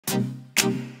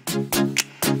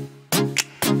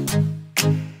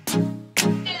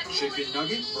Chicken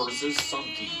Nugget versus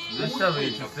Sunky. This shall be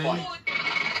interesting.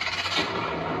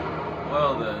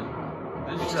 Well then,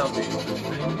 this shall be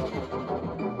interesting.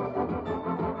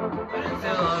 I didn't say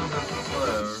a lot of this,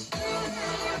 whatever.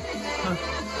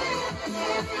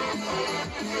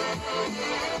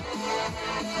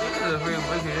 This is a very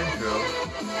wicked intro.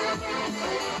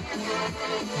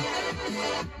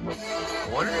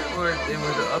 I wonder if they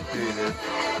were to update it.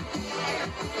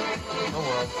 Oh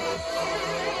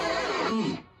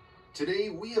well. Today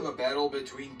we have a battle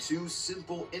between two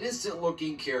simple,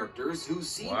 innocent-looking characters who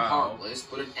seem harmless,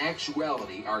 but in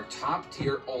actuality are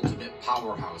top-tier ultimate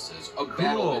powerhouses. A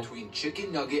battle between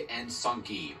Chicken Nugget and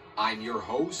Sunky. I'm your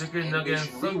host,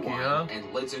 AnimationRewind,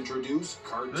 and let's introduce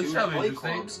Cartoon Play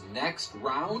Club's next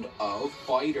round of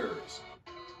fighters.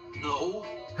 No.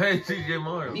 Hey, TJ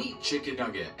Mario. Meet Chicken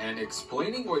Nugget, and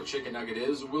explaining what Chicken Nugget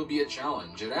is will be a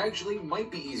challenge. It actually might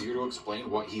be easier to explain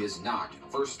what he is not.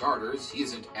 For starters, he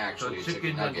isn't actually a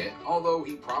Chicken Nugget, although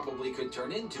he probably could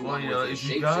turn into one with his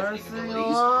shape-shifting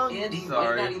abilities, and he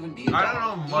might not even be a dog. I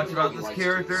don't know much about this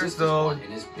character, so... in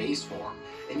his base form.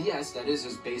 And yes, that is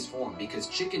his base form, because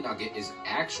Chicken Nugget is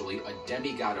actually a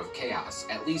demigod of chaos.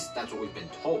 At least that's what we've been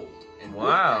told. And with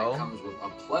that comes with a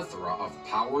plethora of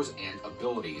powers and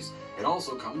abilities. It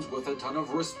also comes with a ton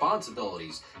of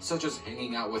responsibilities, such as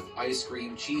hanging out with ice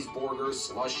cream, cheeseburgers,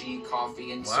 slushy,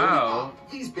 coffee, and soda pop.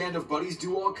 These band of buddies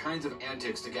do all kinds of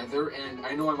antics together, and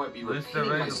I know I might be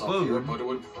repeating myself here, but it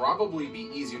would probably be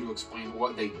easier to explain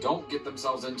what they don't get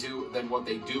themselves into than what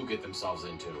they do get themselves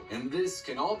into. And this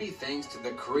can all be thanks to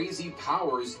the crazy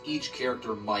powers each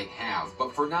character might have.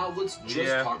 But for now, let's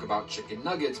just talk about Chicken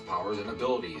Nugget's powers and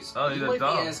abilities. You might be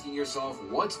asking yourself,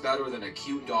 what's better than a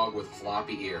cute dog with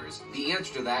floppy ears? The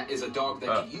answer to that is a dog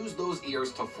that can use those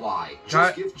ears to fly.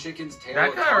 Just give Chicken's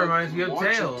tail a tug and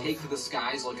watch him take to the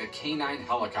skies like a canine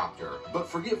helicopter. But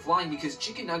forget flying, because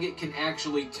Chicken Nugget can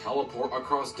actually teleport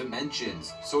across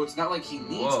dimensions. So it's not like he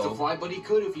needs to fly, but he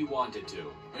could if he wanted to.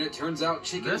 And it turns out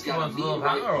Chicken's got a mean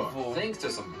right hook. Thanks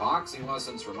to some boxing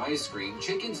lessons from Ice Cream,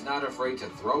 Chicken's not afraid to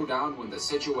throw down when the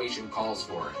situation calls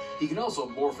for it. He can also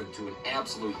morph into an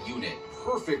absolute unit,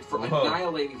 perfect for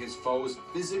annihilating his foes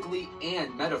physically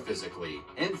and metaphysically.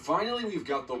 And finally, we've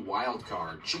got the wild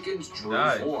card, Chicken's true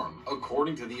form.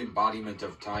 According to the embodiment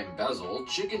of Time Bezel,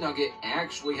 Chicken Nugget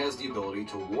actually has the ability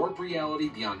to warp reality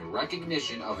beyond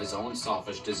recognition of his own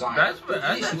selfish desires. That's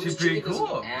actually pretty cool.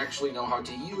 Doesn't actually know how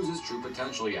to use his true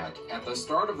potential yet. At the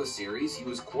start of the series, he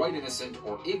was quite innocent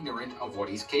or ignorant of what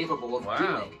he's capable of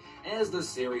doing. As the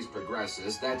series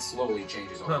progresses, that slowly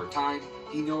changes over time.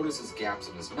 He notices gaps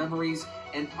in his memories,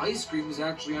 and Ice Cream is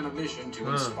actually on a mission to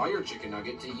inspire Chicken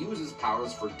Nugget to use his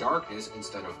powers for darkness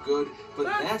instead of good, but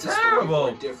that's a story for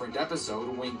a different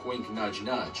episode, wink wink nudge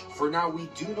nudge. For now, we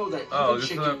do know that even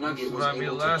Chicken Nugget was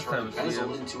able to turn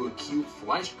Bezel into a cute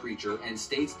flesh creature and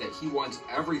states that he wants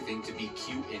everything to be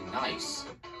cute and nice.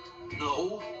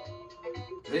 No.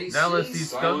 They say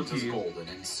silence is golden,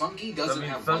 and Sunky doesn't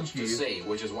have much to say,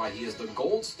 which is why he is the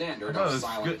gold standard of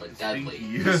silent but deadly.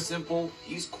 He's simple,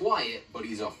 he's quiet, but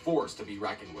he's a force to be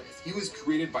reckoned with. He was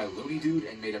created by Looney Dude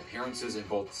and made appearances in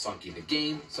both Sunky the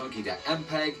Game,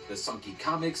 Sunky.MPEG, the Sunky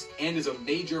comics, and is a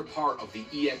major part of the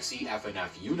EXE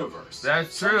FNF universe.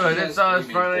 That's true, I just saw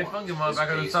this Friday Funky Month back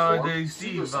on the Sonic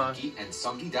Super Sunky and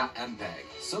Sunky.MPEG.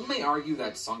 Some may argue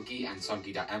that Sunky and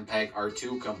Sunky.MPEG are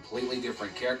two completely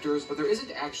different characters, but there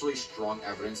isn't actually strong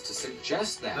evidence to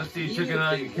suggest that. Even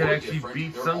if they were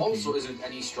different, there also isn't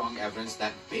any strong evidence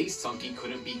that base Sunky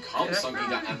couldn't become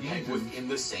Sunky.MPEG within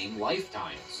the same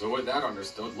lifetime. So with that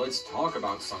understood, let's talk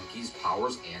about Sunky's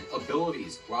powers and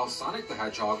abilities. While Sonic the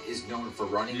Hedgehog is known for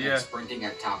running and sprinting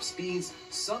at top speeds,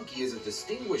 Sunky is a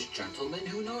distinguished gentleman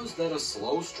who knows that a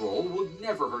slow stroll would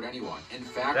never hurt anyone. In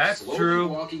fact, slowly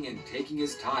walking and taking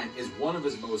his time is one of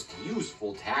his most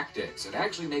useful tactics. It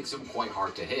actually makes him quite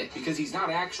hard to hit, because he's not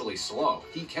actually slow.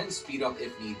 He can speed up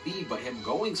if need be, but him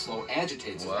going slow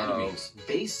agitates his enemies.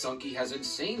 Base Sunky has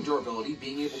insane durability,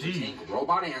 being able to tank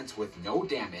robot ants with no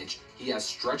damage. He has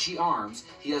stretchy arms.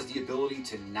 He has the ability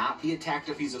to not be attacked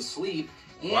if he's asleep.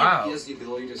 And he has the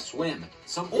ability to swim,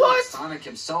 something that Sonic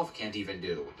himself can't even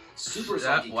do. Super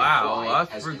Sunky can fly,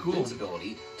 has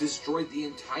invincibility, destroyed the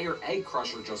entire Egg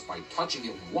Crusher just by touching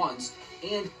it once,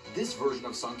 and this version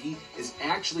of Sunky is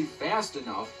actually fast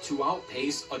enough to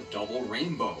outpace a double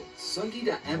rainbow.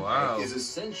 Sunky.MPEG is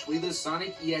essentially the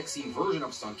Sonic EXE version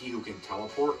of Sunky, who can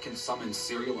teleport, can summon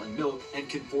cereal and milk, and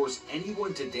can force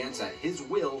anyone to dance at his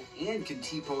will, and can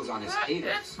T-pose on his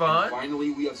haters. And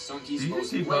finally, we have Sunky's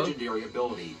most legendary ability,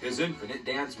 ability, his infinite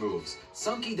dance moves.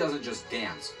 Sunky doesn't just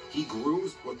dance, he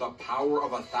grooves with the power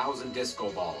of 1,000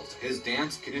 disco balls. His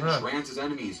dance can entrance his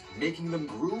enemies, making them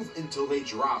groove until they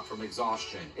drop from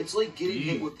exhaustion. It's like getting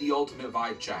hit with the ultimate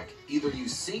vibe check. Either you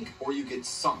sink or you get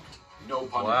sunked. No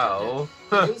pun intended.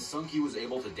 Because Sunky was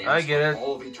able to dance for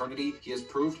all of eternity, he has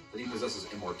proved that he possesses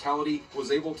immortality,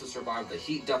 was able to survive the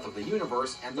heat death of the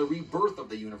universe and the rebirth of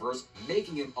the universe,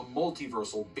 making him a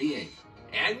multiversal being.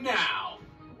 And now,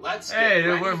 let's get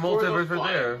ready for the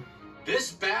fight. There.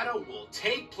 This battle will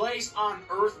take place on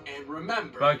Earth, and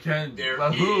remember, which opponent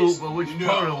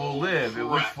will live and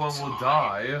which one will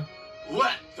die?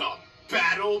 Let the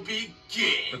battle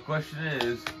begin! The question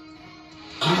is,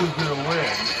 who's gonna win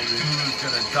and then who's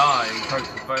gonna die in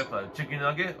Carson Firefly? Chicken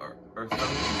Nugget or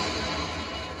Sunky?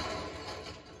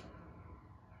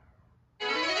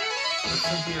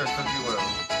 Sunky or Sunky Will?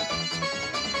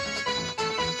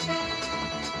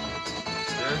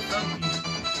 There's Sunky.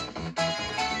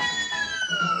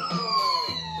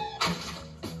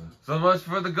 So much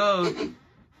for the goat.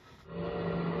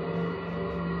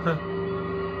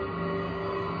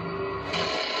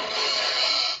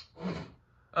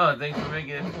 Oh, thanks for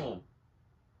making it full.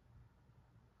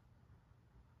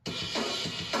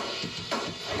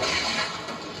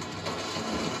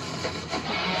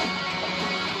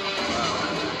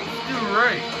 You're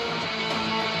right.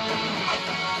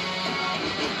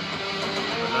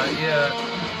 But not yet.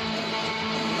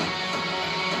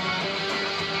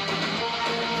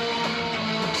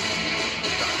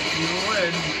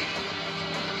 Win.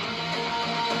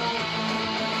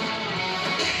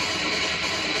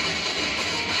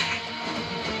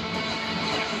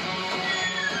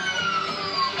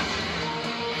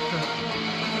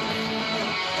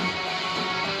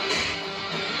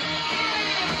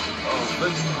 Oh,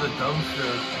 this is the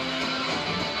dumpster.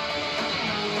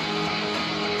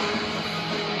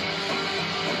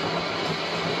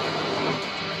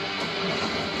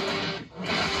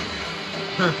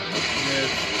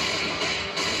 Yes.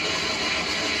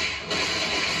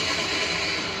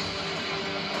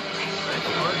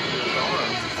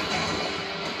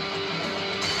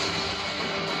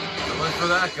 For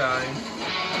that guy.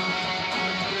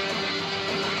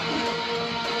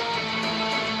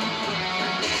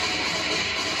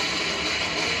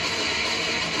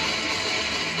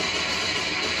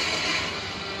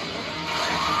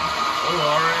 Oh,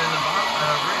 already in the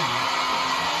bottom ring.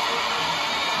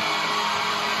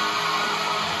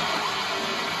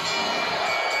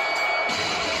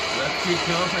 Let's keep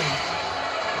going.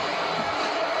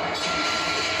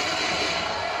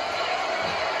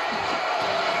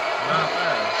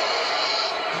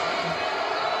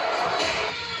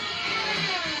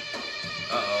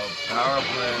 Power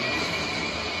blend.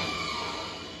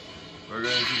 We're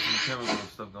gonna see some chemical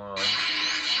stuff going on.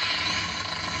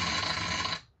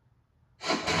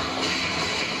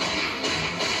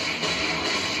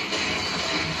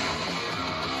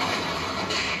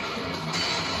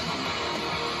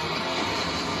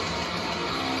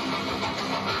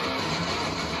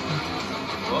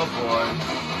 Oh boy.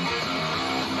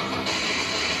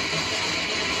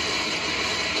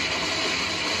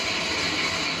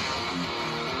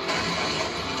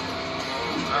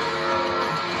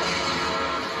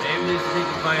 Maybe just take a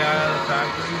fly out of the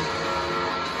factory.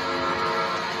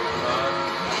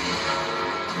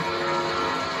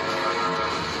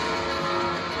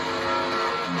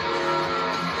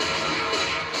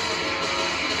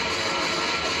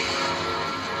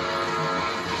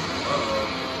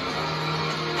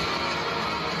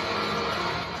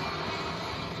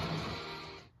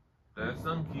 There's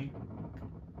Sunky.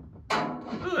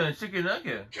 Ooh, and a chicken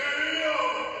nugget.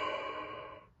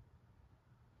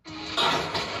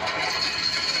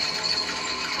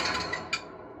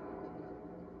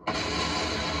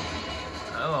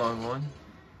 Hello, everyone.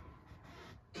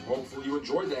 Hopefully you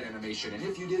enjoyed that animation, and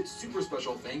if you did, super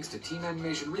special thanks to Team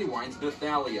Animation Rewind's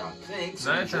Nathalia. Thanks,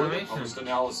 and enjoy the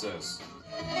post-analysis.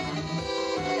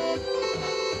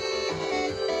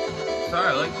 Sorry,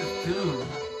 I like this too.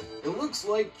 It looks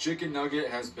like Chicken Nugget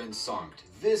has been sunked.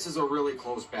 This is a really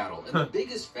close battle, and the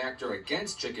biggest factor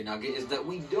against Chicken Nugget is that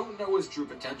we don't know his true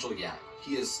potential yet.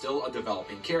 He is still a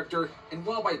developing character, and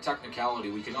while by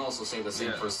technicality we can also say the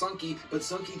same for Sunky, but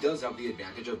Sunky does have the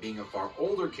advantage of being a far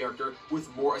older character with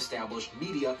more established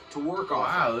media to work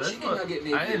off. Chicken Nugget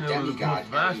may be a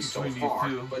demigod, at least so far,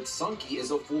 but Sunky is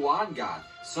a full-on god.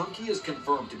 Sunky is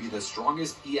confirmed to be the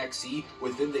strongest EXE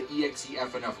within the EXE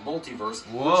FNF multiverse.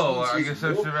 Whoa, I guess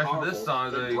that's the rest of this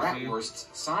song than Bratwurst's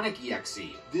Sonic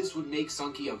EXE. This would make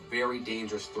Sunky a very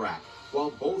dangerous threat.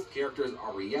 While both characters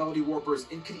are reality warpers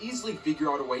and could easily figure figure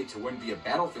out a way to win via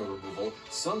battlefield removal,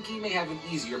 Sunky may have an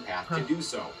easier path to do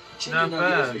so. Chikn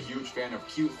is a huge fan of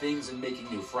cute things and making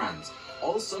new friends.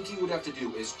 All Sunky would have to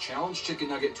do is challenge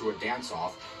Chikn to a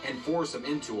dance-off and force him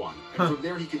into one. And from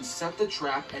there he can set the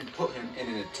trap and put him in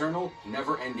an eternal,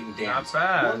 never-ending dance.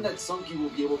 One that Sunky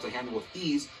will be able to handle with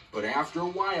ease, but after a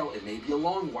while, it may be a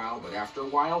long while, but after a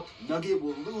while, Nuggit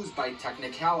will lose by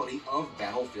technicality of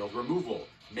battlefield removal,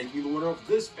 making the winner of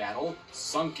this battle,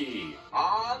 Sunky.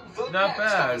 On the next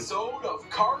episode of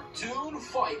Cartoon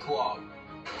Fight Club.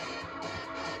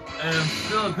 And I'm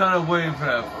still kind of waiting for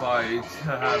that fight to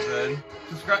happen.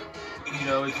 Subscribe,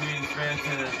 between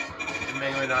Expansion and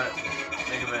Mega Man, not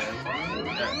Mega Man.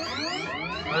 Yeah.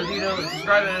 But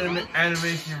subscribe to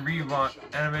Animation Rewind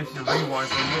for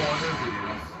more on their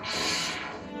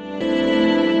videos.